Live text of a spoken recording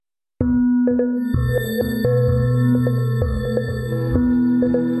Welcome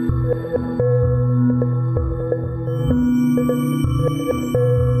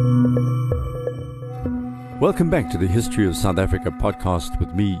back to the History of South Africa podcast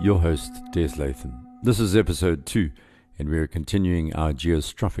with me, your host, Des Latham. This is episode 2, and we are continuing our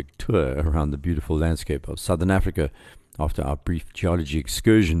geostrophic tour around the beautiful landscape of Southern Africa after our brief geology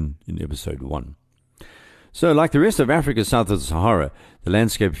excursion in episode 1. So, like the rest of Africa south of the Sahara, the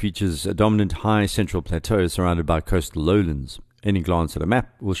landscape features a dominant high central plateau surrounded by coastal lowlands. Any glance at a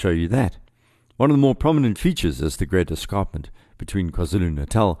map will show you that. One of the more prominent features is the Great Escarpment between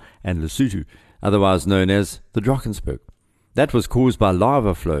KwaZulu-Natal and Lesotho, otherwise known as the Drakensberg. That was caused by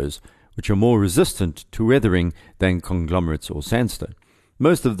lava flows, which are more resistant to weathering than conglomerates or sandstone.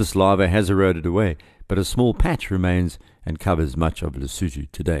 Most of this lava has eroded away, but a small patch remains and covers much of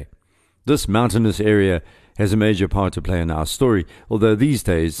Lesotho today. This mountainous area has a major part to play in our story, although these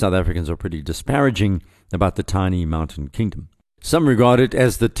days South Africans are pretty disparaging about the tiny mountain kingdom. Some regard it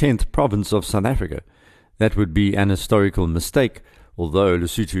as the 10th province of South Africa. That would be an historical mistake, although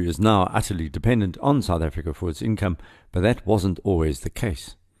Lesotho is now utterly dependent on South Africa for its income, but that wasn't always the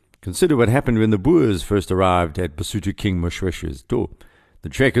case. Consider what happened when the Boers first arrived at Basotho King Moshoeshoe's door. The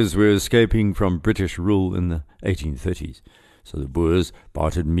trekkers were escaping from British rule in the 1830s, so the Boers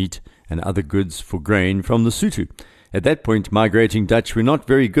bartered meat and other goods for grain from Lesotho. At that point, migrating Dutch were not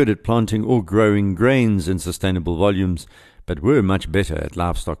very good at planting or growing grains in sustainable volumes, but were much better at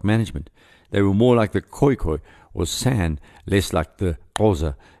livestock management. They were more like the Khoikhoi or San, less like the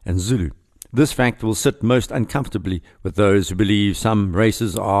Xhosa and Zulu. This fact will sit most uncomfortably with those who believe some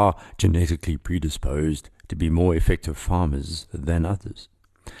races are genetically predisposed to be more effective farmers than others.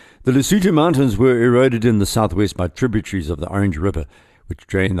 The Lesotho Mountains were eroded in the southwest by tributaries of the Orange River, which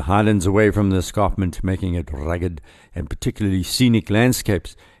drain the highlands away from the escarpment, making it rugged and particularly scenic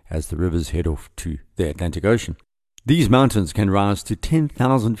landscapes as the rivers head off to the Atlantic Ocean. These mountains can rise to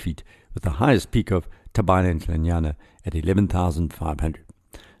 10,000 feet, with the highest peak of Tabane at 11,500.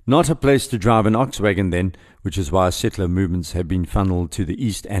 Not a place to drive an ox wagon then, which is why settler movements have been funneled to the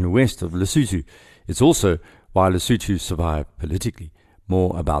east and west of Lesotho. It's also why Lesotho survived politically.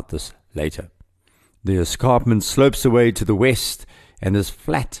 More about this later. The escarpment slopes away to the west and is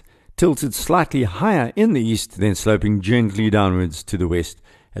flat, tilted slightly higher in the east, then sloping gently downwards to the west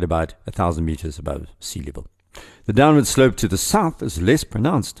at about 1,000 meters above sea level. The downward slope to the south is less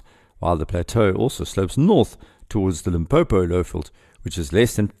pronounced, while the plateau also slopes north towards the Limpopo lowveld, which is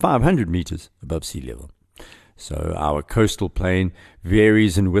less than 500 meters above sea level. So our coastal plain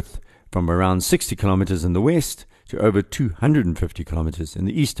varies in width from around 60 kilometers in the west to over 250 kilometers in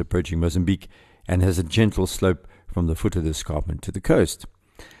the east, approaching Mozambique, and has a gentle slope from the foot of the escarpment to the coast.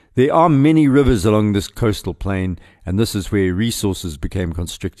 There are many rivers along this coastal plain, and this is where resources became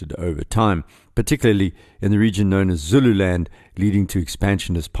constricted over time, particularly in the region known as Zululand, leading to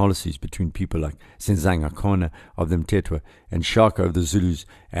expansionist policies between people like Senzanga Khona of the Mthethwa and Shaka of the Zulus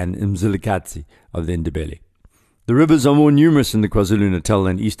and Mzilikazi of the Ndebele. The rivers are more numerous in the KwaZulu-Natal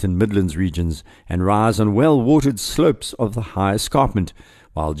and Eastern Midlands regions and rise on well-watered slopes of the high escarpment,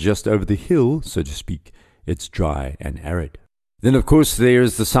 while just over the hill, so to speak, it's dry and arid. Then, of course, there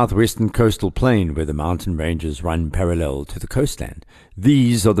is the southwestern coastal plain where the mountain ranges run parallel to the coastland.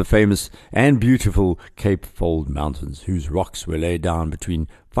 These are the famous and beautiful Cape Fold Mountains, whose rocks were laid down between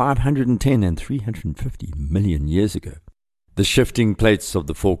 510 and 350 million years ago. The shifting plates of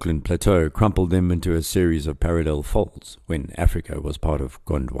the Falkland Plateau crumpled them into a series of parallel folds when Africa was part of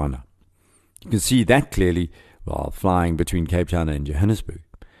Gondwana. You can see that clearly while flying between Cape Town and Johannesburg.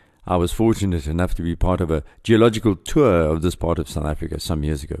 I was fortunate enough to be part of a geological tour of this part of South Africa some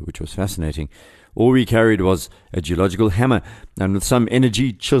years ago, which was fascinating. All we carried was a geological hammer, and with some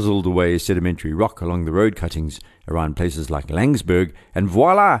energy chiseled away sedimentary rock along the road cuttings around places like Langsberg, and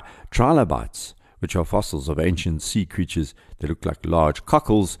voila, trilobites, which are fossils of ancient sea creatures that look like large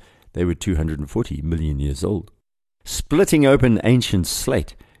cockles. They were 240 million years old. Splitting open ancient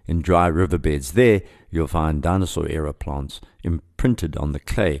slate in dry riverbeds, there you'll find dinosaur-era plants imprinted on the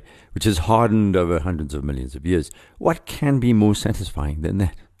clay, which has hardened over hundreds of millions of years. What can be more satisfying than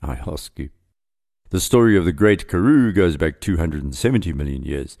that, I ask you? The story of the Great Karoo goes back 270 million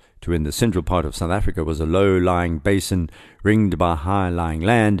years to when the central part of South Africa was a low-lying basin ringed by high-lying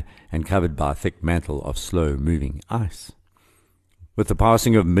land and covered by a thick mantle of slow-moving ice. With the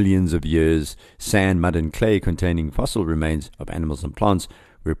passing of millions of years, sand, mud, and clay containing fossil remains of animals and plants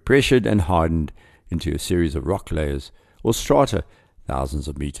were pressured and hardened into a series of rock layers or strata thousands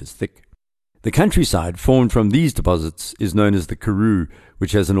of meters thick. The countryside formed from these deposits is known as the Karoo,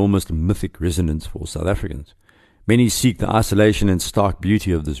 which has an almost mythic resonance for South Africans. Many seek the isolation and stark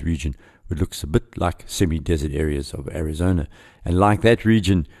beauty of this region, which looks a bit like semi-desert areas of Arizona. And like that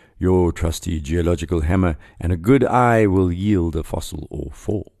region, your trusty geological hammer and a good eye will yield a fossil or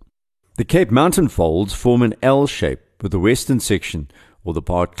four. The Cape Mountain folds form an L shape, with the western section, or the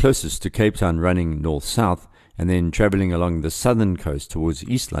part closest to Cape Town, running north-south, and then travelling along the southern coast towards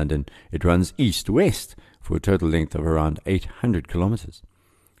East London. It runs east-west for a total length of around 800 kilometres.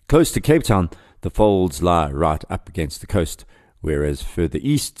 Close to Cape Town, the folds lie right up against the coast, whereas further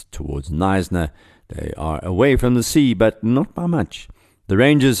east towards Knysna, they are away from the sea, but not by much. The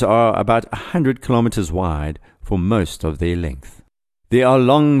ranges are about 100 kilometres wide for most of their length. There are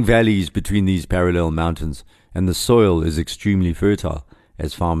long valleys between these parallel mountains, and the soil is extremely fertile,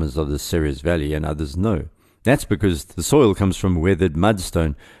 as farmers of the Ceres Valley and others know. That's because the soil comes from weathered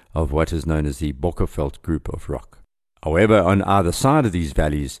mudstone of what is known as the Bokkerveld group of rock. However, on either side of these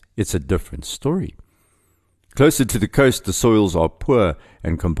valleys, it's a different story. Closer to the coast, the soils are poor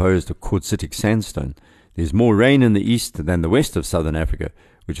and composed of quartzitic sandstone. There's more rain in the east than the west of southern Africa,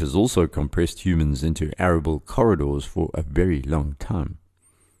 which has also compressed humans into arable corridors for a very long time.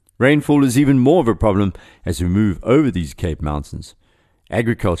 Rainfall is even more of a problem as we move over these Cape Mountains.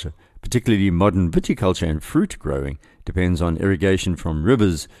 Agriculture, particularly modern viticulture and fruit growing, depends on irrigation from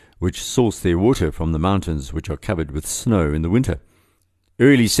rivers, which source their water from the mountains, which are covered with snow in the winter.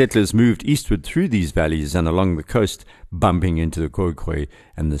 Early settlers moved eastward through these valleys and along the coast, bumping into the Khoikhoi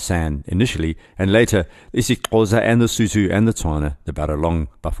and the San initially, and later the isiXhosa and the Sotho and the Tswana, the Baralong,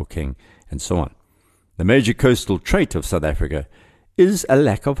 Bafokeng, and so on. The major coastal trait of South Africa is a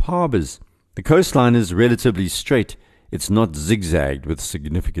lack of harbours. The coastline is relatively straight. It's not zigzagged with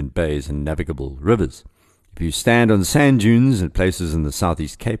significant bays and navigable rivers. If you stand on sand dunes at places in the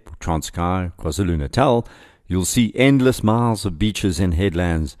Southeast Cape, Transkei, KwaZulu-Natal, you'll see endless miles of beaches and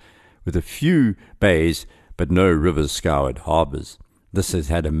headlands with a few bays but no river-scoured harbours. This has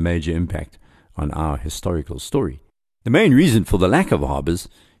had a major impact on our historical story. The main reason for the lack of harbours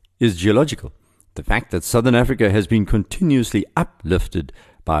is geological. The fact that southern Africa has been continuously uplifted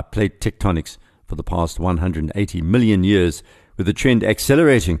by plate tectonics for the past 180 million years, with the trend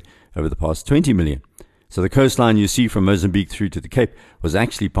accelerating over the past 20 million. So the coastline you see from Mozambique through to the Cape was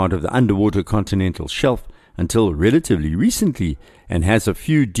actually part of the underwater continental shelf until relatively recently, and has a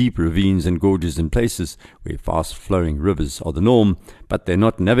few deep ravines and gorges in places where fast-flowing rivers are the norm, but they're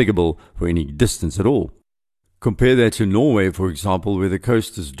not navigable for any distance at all. Compare that to Norway, for example, where the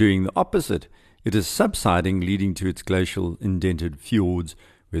coast is doing the opposite. It is subsiding, leading to its glacial indented fjords,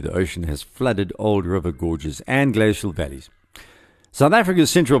 where the ocean has flooded old river gorges and glacial valleys. South Africa's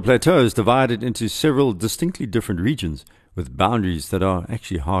Central Plateau is divided into several distinctly different regions with boundaries that are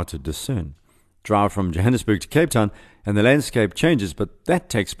actually hard to discern. Drive from Johannesburg to Cape Town and the landscape changes, but that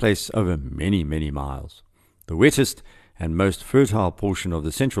takes place over many, many miles. The wettest and most fertile portion of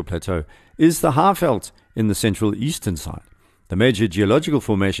the Central Plateau is the Highveld in the central eastern side. The major geological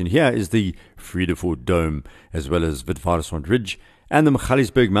formation here is the Vredefort Dome, as well as Witwatersrand Ridge and the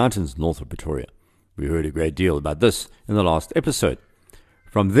Magaliesberg Mountains north of Pretoria. We heard a great deal about this in the last episode.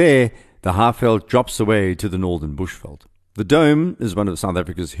 From there, the Highveld drops away to the northern Bushveld. The Dome is one of South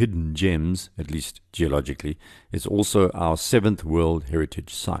Africa's hidden gems, at least geologically. It's also our 7th World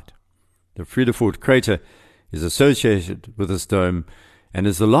Heritage Site. The Vredefort crater is associated with this dome and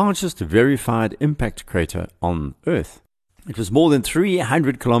is the largest verified impact crater on Earth. It was more than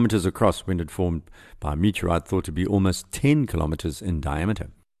 300 kilometers across when it formed by a meteorite thought to be almost 10 kilometers in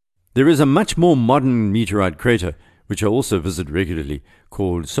diameter. There is a much more modern meteorite crater, which I also visit regularly,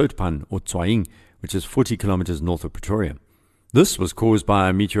 called Soutpan or Tswaing, which is 40 kilometers north of Pretoria. This was caused by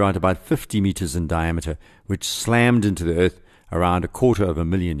a meteorite about 50 meters in diameter, which slammed into the Earth around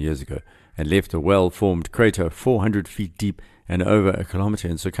 250,000 years ago and left a well-formed crater 400 feet deep and over 1 kilometer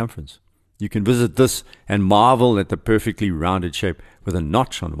in circumference. You can visit this and marvel at the perfectly rounded shape with a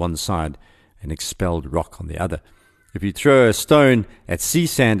notch on one side and expelled rock on the other. If you throw a stone at sea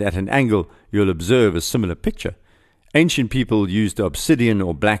sand at an angle, you'll observe a similar picture. Ancient people used obsidian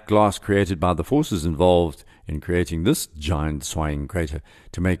or black glass created by the forces involved in creating this giant Tswaing crater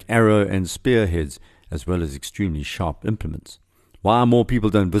to make arrow and spear heads, as well as extremely sharp implements. Why more people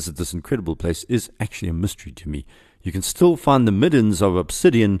don't visit this incredible place is actually a mystery to me. You can still find the middens of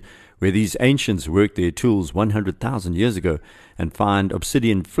obsidian where these ancients worked their tools 100,000 years ago, and find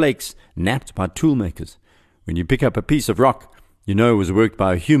obsidian flakes knapped by tool makers. When you pick up a piece of rock you know it was worked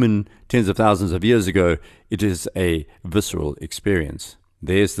by a human tens of thousands of years ago, it is a visceral experience.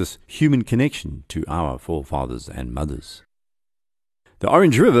 There's this human connection to our forefathers and mothers. The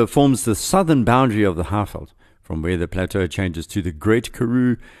Orange River forms the southern boundary of the Highveld. from where the plateau changes to the Great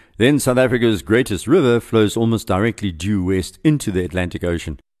Karoo. Then South Africa's greatest river flows almost directly due west into the Atlantic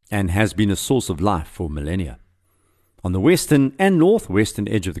Ocean and has been a source of life for millennia. On the western and northwestern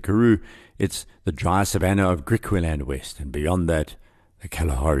edge of the Karoo, it's the dry savanna of Griqualand West, and beyond that, the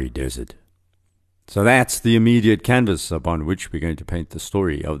Kalahari Desert. So that's the immediate canvas upon which we're going to paint the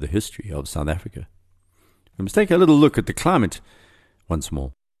story of the history of South Africa. We must take a little look at the climate once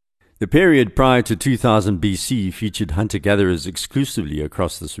more. The period prior to 2000 BC featured hunter-gatherers exclusively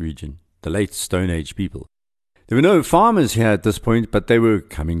across this region, the late Stone Age people. There were no farmers here at this point, but they were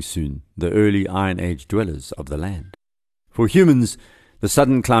coming soon, the early Iron Age dwellers of the land. For humans, the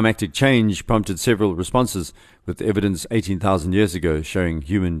sudden climatic change prompted several responses, with evidence 18,000 years ago showing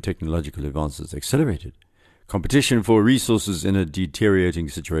human technological advances accelerated. Competition for resources in a deteriorating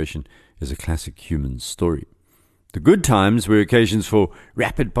situation is a classic human story. The good times were occasions for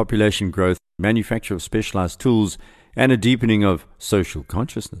rapid population growth, manufacture of specialized tools, and a deepening of social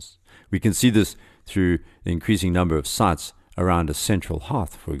consciousness. We can see this through the increasing number of sites around a central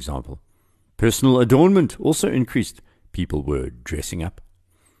hearth, for example. Personal adornment also increased. People were dressing up.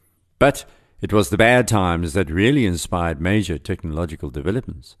 But it was the bad times that really inspired major technological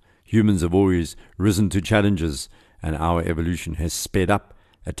developments. Humans have always risen to challenges, and our evolution has sped up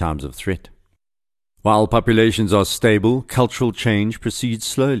at times of threat. While populations are stable, cultural change proceeds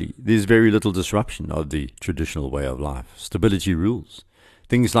slowly. There's very little disruption of the traditional way of life. Stability rules.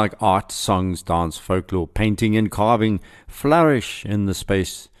 Things like art, songs, dance, folklore, painting, and carving flourish in the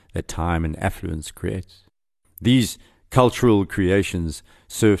space that time and affluence creates. These cultural creations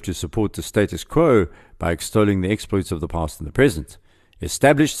serve to support the status quo by extolling the exploits of the past and the present.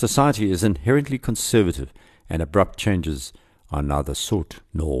 Established society is inherently conservative, and abrupt changes are neither sought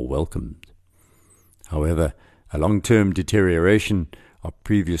nor welcomed. However, a long-term deterioration of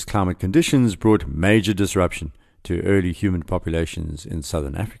previous climate conditions brought major disruption to early human populations in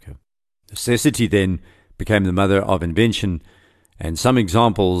southern Africa. Necessity then became the mother of invention, and some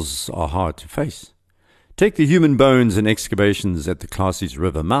examples are hard to face. Take the human bones and excavations at the Classes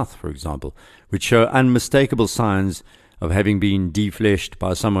River mouth, for example, which show unmistakable signs of having been defleshed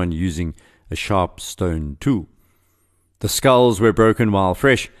by someone using a sharp stone tool. The skulls were broken while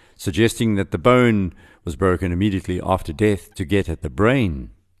fresh, suggesting that the bone was broken immediately after death to get at the brain.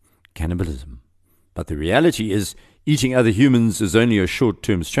 Cannibalism. But the reality is, eating other humans is only a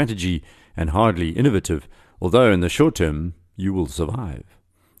short-term strategy and hardly innovative, although in the short term, you will survive.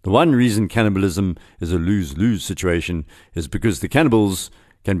 The one reason cannibalism is a lose-lose situation is because the cannibals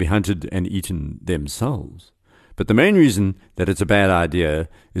can be hunted and eaten themselves. But the main reason that it's a bad idea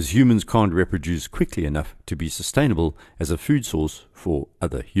is humans can't reproduce quickly enough to be sustainable as a food source for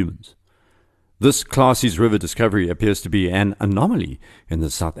other humans. This Classes River discovery appears to be an anomaly in the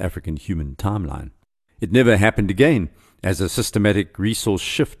South African human timeline. It never happened again as a systematic resource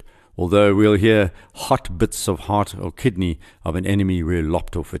shift, although we'll hear hot bits of heart or kidney of an enemy were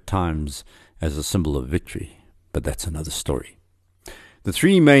lopped off at times as a symbol of victory. But that's another story. The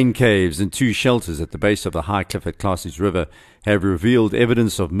three main caves and two shelters at the base of the high cliff at Classes River have revealed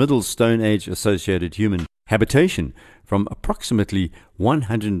evidence of Middle Stone Age associated human habitation from approximately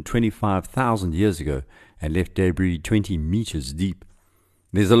 125,000 years ago and left debris 20 meters deep.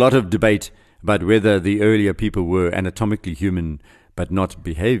 There's a lot of debate about whether the earlier people were anatomically human but not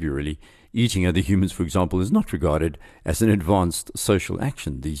behaviorally. Eating other humans, for example, is not regarded as an advanced social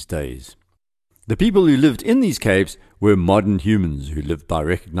action these days. The people who lived in these caves were modern humans who lived by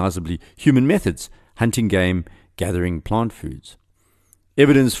recognizably human methods, hunting game, gathering plant foods.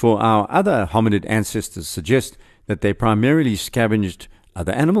 Evidence for our other hominid ancestors suggests that they primarily scavenged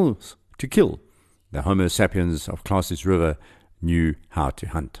other animals to kill. The Homo sapiens of Classes River knew how to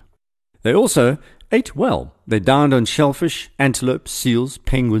hunt. They also ate well. They dined on shellfish, antelope, seals,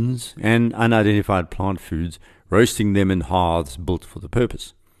 penguins, and unidentified plant foods, roasting them in hearths built for the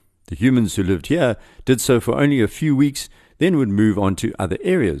purpose. The humans who lived here did so for only a few weeks, then would move on to other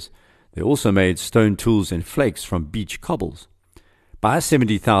areas. They also made stone tools and flakes from beach cobbles. By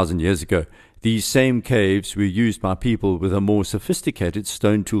 70,000 years ago, these same caves were used by people with a more sophisticated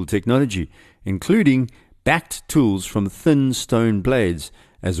stone tool technology, including backed tools from thin stone blades,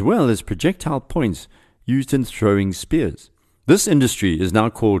 as well as projectile points used in throwing spears. This industry is now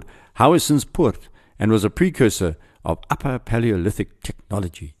called Howissenspoort and was a precursor of Upper Paleolithic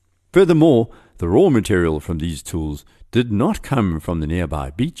technology. Furthermore, the raw material from these tools did not come from the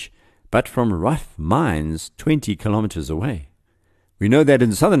nearby beach, but from rough mines 20 kilometers away. We know that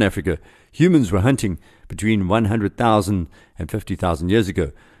in southern Africa, humans were hunting between 100,000 and 50,000 years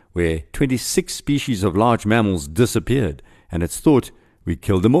ago, where 26 species of large mammals disappeared, and it's thought we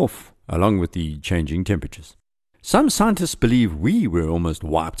killed them off, along with the changing temperatures. Some scientists believe we were almost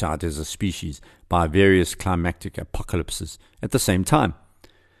wiped out as a species by various climatic apocalypses at the same time.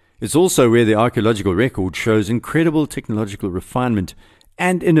 It's also where the archaeological record shows incredible technological refinement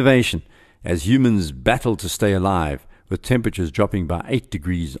and innovation as humans battle to stay alive, with temperatures dropping by 8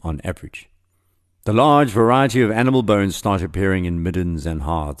 degrees on average. The large variety of animal bones start appearing in middens and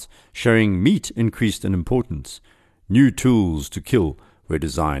hearths, showing meat increased in importance. New tools to kill were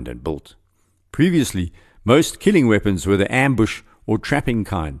designed and built. Previously, most killing weapons were the ambush or trapping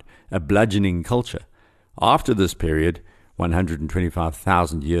kind, a bludgeoning culture. After this period,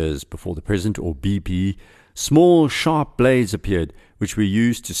 125,000 years before the present, or BP, small sharp blades appeared, which were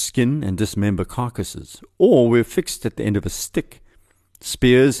used to skin and dismember carcasses, or were fixed at the end of a stick.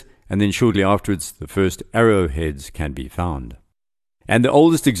 Spears, and then shortly afterwards the first arrowheads can be found. And the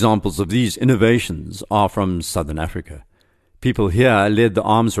oldest examples of these innovations are from southern Africa. People here led the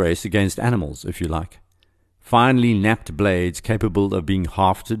arms race against animals, if you like. Finely napped blades capable of being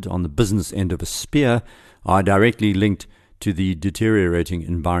hafted on the business end of a spear are directly linked to the deteriorating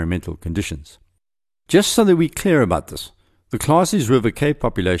environmental conditions. Just so that we're clear about this, the Clases River cave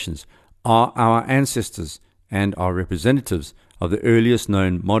populations are our ancestors and are representatives of the earliest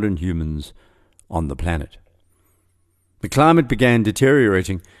known modern humans on the planet. The climate began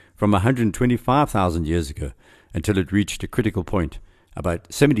deteriorating from 125,000 years ago until it reached a critical point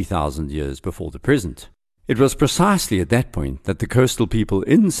about 70,000 years before the present. It was precisely at that point that the coastal people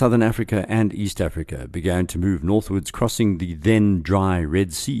in southern Africa and East Africa began to move northwards, crossing the then dry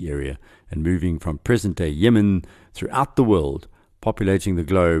Red Sea area and moving from present-day Yemen throughout the world, populating the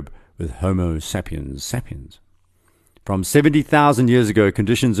globe with Homo sapiens sapiens. From 70,000 years ago,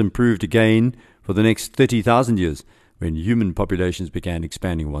 conditions improved again for the next 30,000 years, when human populations began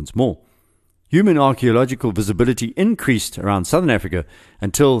expanding once more. Human archaeological visibility increased around southern Africa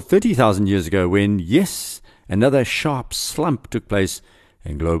until 30,000 years ago, when, yes, another sharp slump took place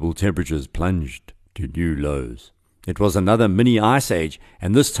and global temperatures plunged to new lows. It was another mini ice age,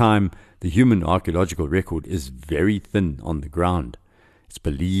 and this time the human archaeological record is very thin on the ground. It's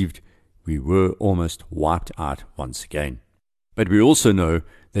believed we were almost wiped out once again. But we also know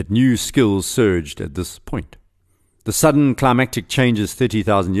that new skills surged at this point. The sudden climatic changes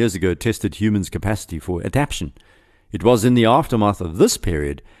 30,000 years ago tested humans' capacity for adaptation. It was in the aftermath of this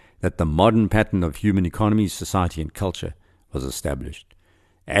period that the modern pattern of human economy, society, and culture was established.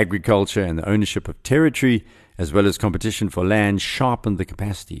 Agriculture and the ownership of territory, as well as competition for land, sharpened the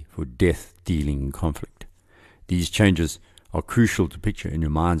capacity for death-dealing conflict. These changes are crucial to picture in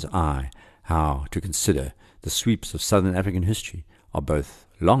your mind's eye how to consider the sweeps of southern African history are both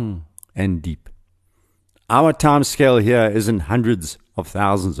long and deep. Our time scale here is in hundreds of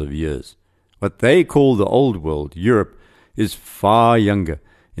thousands of years. What they call the Old World, Europe, is far younger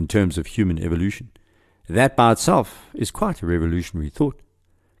in terms of human evolution. That by itself is quite a revolutionary thought.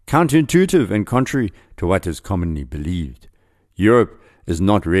 Counterintuitive and contrary to what is commonly believed. Europe is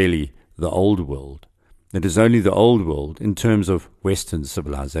not really the Old World. It is only the Old World in terms of Western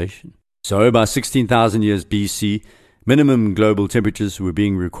civilization. So by 16,000 years BC, minimum global temperatures were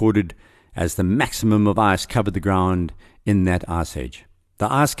being recorded as the maximum of ice covered the ground in that ice age.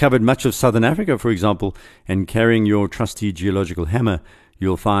 The ice covered much of southern Africa, for example, and carrying your trusty geological hammer,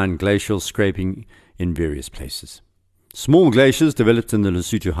 you'll find glacial scraping in various places. Small glaciers developed in the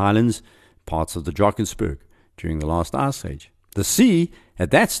Lesotho highlands, parts of the Drakensberg, during the last ice age. The sea,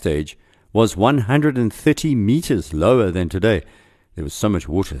 at that stage, was 130 meters lower than today. There was so much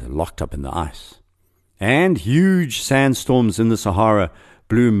water locked up in the ice. And huge sandstorms in the Sahara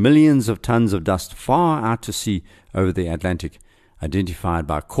blew millions of tons of dust far out to sea over the Atlantic, identified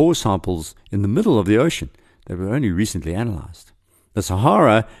by core samples in the middle of the ocean that were only recently analyzed. The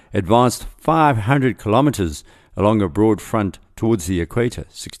Sahara advanced 500 kilometers along a broad front towards the equator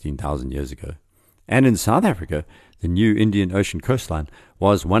 16,000 years ago. And in South Africa, the new Indian Ocean coastline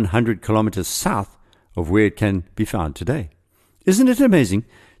was 100 kilometers south of where it can be found today. Isn't it amazing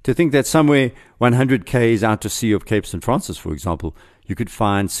to think that somewhere 100 k's out to sea of Cape St. Francis, for example, you could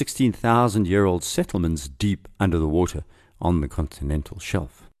find 16,000-year-old settlements deep under the water on the continental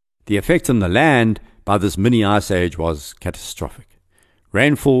shelf? The effect on the land by this mini ice age was catastrophic.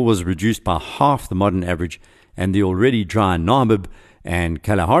 Rainfall was reduced by half the modern average, and the already dry Namib and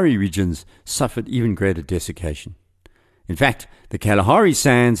Kalahari regions suffered even greater desiccation. In fact, the Kalahari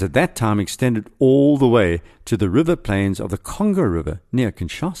sands at that time extended all the way to the river plains of the Congo River near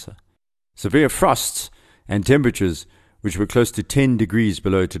Kinshasa. Severe frosts and temperatures, which were close to 10 degrees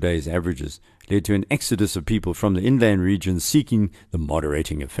below today's averages, led to an exodus of people from the inland regions seeking the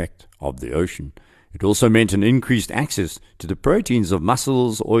moderating effect of the ocean. It also meant an increased access to the proteins of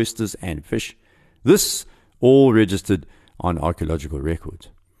mussels, oysters, and fish. This all registered on archaeological records.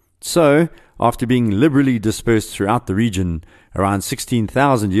 So, after being liberally dispersed throughout the region, around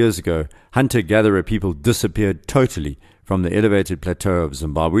 16,000 years ago, hunter-gatherer people disappeared totally from the elevated plateau of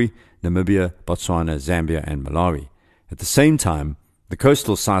Zimbabwe, Namibia, Botswana, Zambia, and Malawi. At the same time, the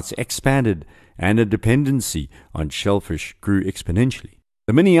coastal sites expanded and a dependency on shellfish grew exponentially.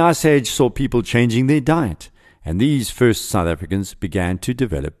 The mini ice age saw people changing their diet, and these first South Africans began to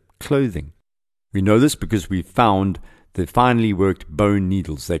develop clothing. We know this because we found the finely worked bone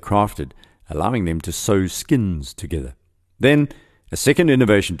needles they crafted, allowing them to sew skins together. Then, a second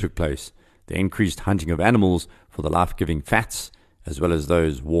innovation took place, the increased hunting of animals for the life-giving fats, as well as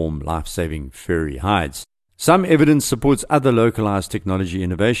those warm, life-saving furry hides. Some evidence supports other localized technology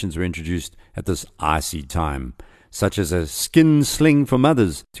innovations were introduced at this icy time, such as a skin sling for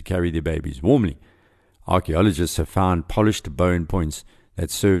mothers to carry their babies warmly. Archaeologists have found polished bone points that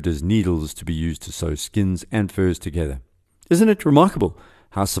served as needles to be used to sew skins and furs together. Isn't it remarkable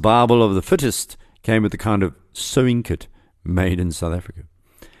how survival of the fittest came with the kind of sewing kit made in South Africa?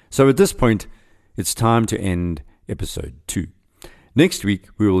 So at this point, it's time to end episode 2. Next week,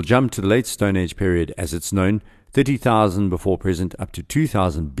 we will jump to the late Stone Age period as it's known, 30,000 before present up to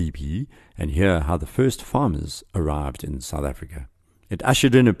 2000 BPE, and hear how the first farmers arrived in South Africa. It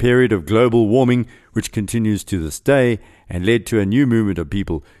ushered in a period of global warming which continues to this day and led to a new movement of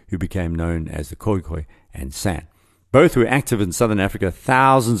people who became known as the Khoikhoi and San. Both were active in southern Africa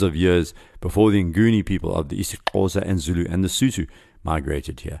thousands of years before the Nguni people of the isiXhosa and Zulu and the Sotho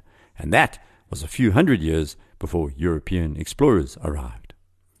migrated here, and that was a few hundred years before European explorers arrived.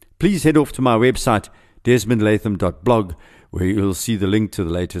 Please head off to my website, desmondlatham.blog, where you'll see the link to the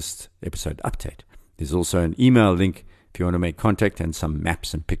latest episode update. There's also an email link if you want to make contact and some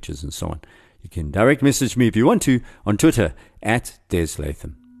maps and pictures and so on. You can direct message me if you want to on Twitter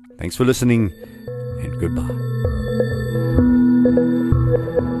 @DesLatham. Thanks for listening and goodbye.